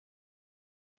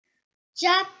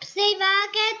Gypsy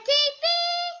Wagon TV.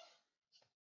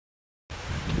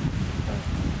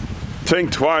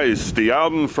 Think Twice, the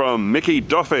album from Mickey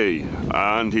Duffy,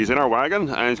 and he's in our wagon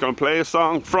and he's going to play a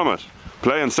song from it.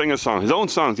 Play and sing a song, his own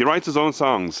songs. He writes his own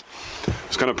songs.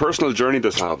 It's kind of personal journey,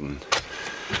 this album.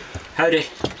 Howdy.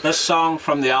 This song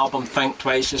from the album Think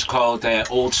Twice is called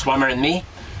Old Swimmer and Me.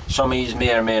 Some of you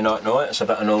may or may not know it. It's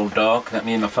about an old dog that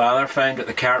me and my father found at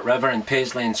the Cart River in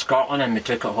Paisley in Scotland, and we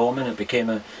took it home and it became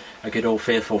a good old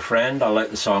faithful friend. I'll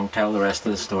let the song tell the rest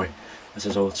of the story. This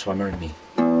is Old Swimmer and Me.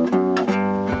 I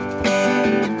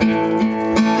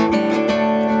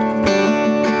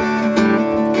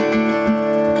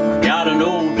got an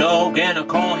old dog and I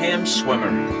call him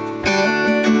Swimmer.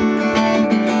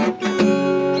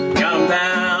 Got him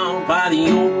down by the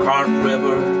old Cart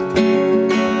River,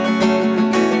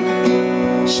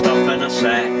 stuffed in a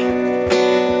sack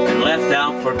and left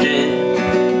out for dead.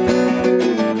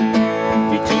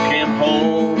 We took him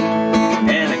home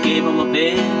and I gave him a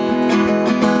bed.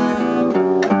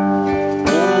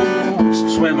 Old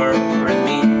Swimmer and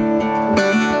me,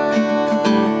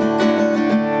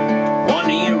 one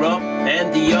ear up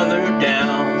and the other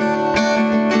down.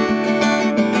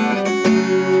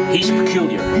 He's a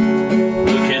peculiar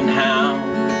looking hound,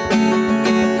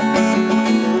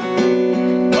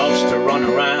 loves to run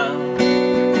around,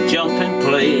 jump and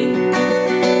play,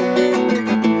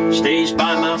 stays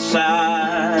by my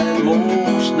side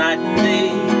most night and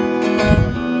day.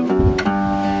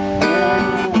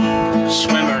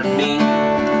 Swimmer and me,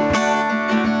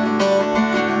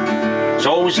 is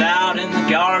always out in the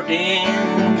garden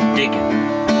digging,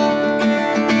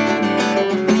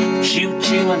 shoe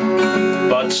chewing,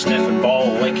 bud sniffing,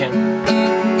 ball licking.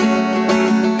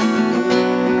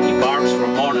 He barks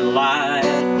from morning light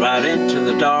right into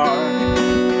the dark.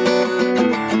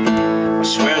 I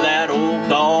swear that old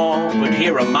dog would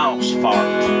hear a mouse fart.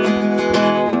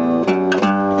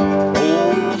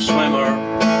 Old Swimmer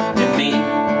and me,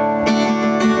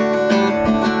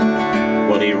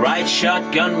 well, he rides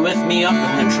shotgun with me up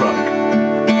in the truck.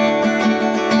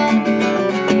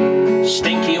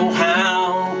 Stinky old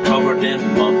hound covered in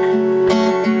muck,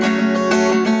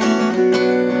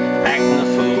 acting a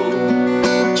fool,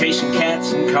 chasing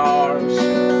cats and cars.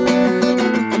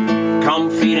 Come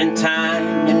feeding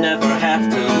time, you never have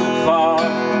to look far.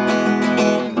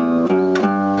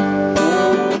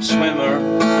 Old Swimmer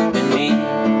and me,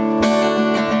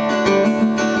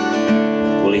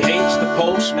 well, he hates the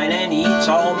postman and he eats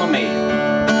all my mail.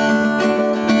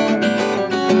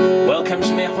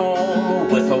 Welcomes me home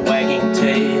with a wagging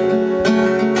tail.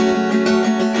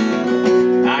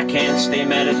 I can't stay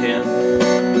mad at him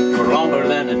for longer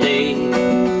than a day.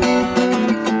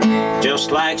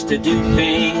 Just likes to do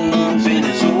things in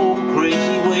his own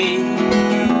crazy way.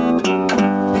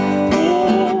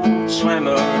 Old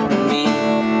Swimmer and me,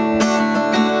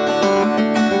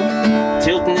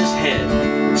 tilting his head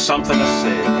with something I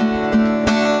said.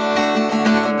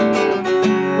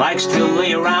 Likes to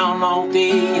lay around all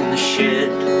day in the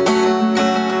shed,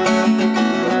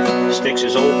 sticks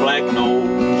his old black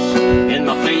nose in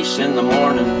my face in the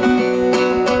morning,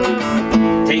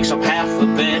 takes up half the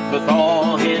bed with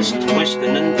all his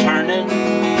twisting and turning.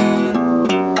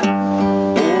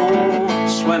 Old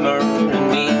Swimmer and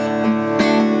me,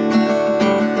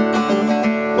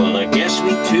 well, I guess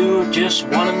we two are just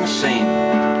one and the same.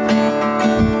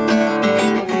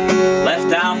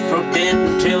 Left out for dead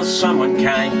until someone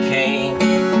kind came,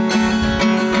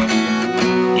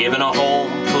 giving a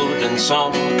home, food and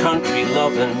some country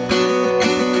loving.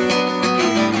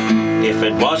 If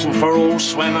it wasn't for Old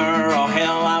Swimmer, oh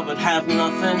hell, I would have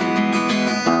nothing.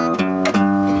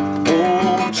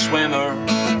 Old Swimmer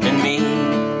and me.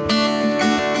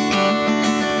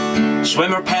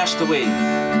 Swimmer passed away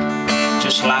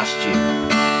just last year.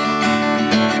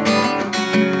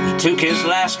 He took his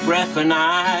last breath and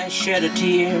I shed a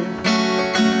tear.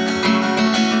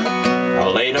 I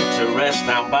laid him to rest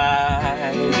down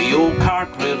by the old Cart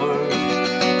River,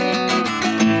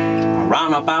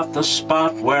 round about the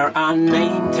spot where I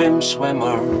named him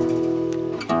Swimmer.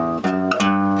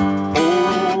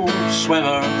 Old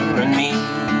Swimmer and me,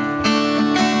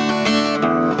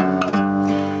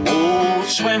 old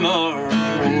Swimmer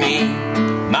and me,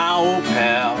 my old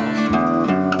pal.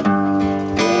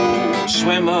 Old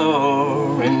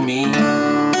Swimmer and me.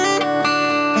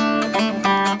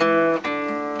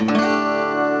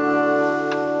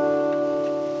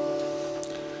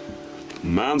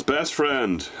 Man's best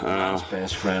friend. Man's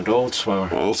best friend, Old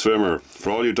Swimmer. Old Swimmer. For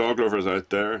all you dog lovers out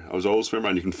there, I was Old Swimmer,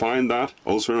 and you can find that,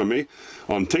 Old Swimmer and Me,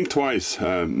 on Think Twice,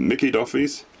 Mickey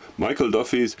Duffy's, Michael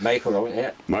Duffy's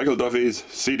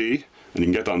CD, And you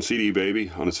can get that on CD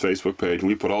Baby on his Facebook page, and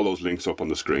we put all those links up on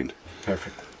the screen.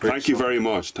 Perfect. Thank you very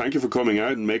much. Thank you for coming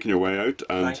out and making your way out.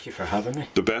 And thank you for having me.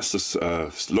 The best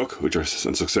luck with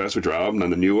and success with your album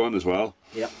and the new one as well.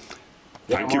 Yep.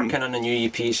 Yeah, I'm working on a new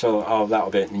EP, so that'll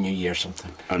be out in the new year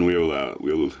sometime. And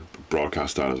we'll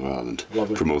broadcast that as well and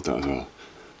promote that as well.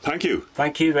 Thank you.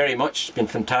 Thank you very much. It's been a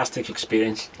fantastic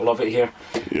experience. Love it here.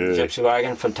 Yeah. Gypsy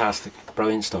Wagon, fantastic.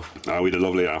 Brilliant stuff. We had a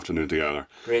lovely afternoon together.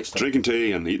 Great stuff. Drinking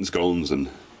tea and eating scones and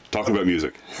talking about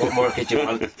music. What more could you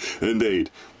want?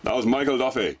 Indeed. That was Michael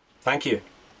Duffy. Thank you.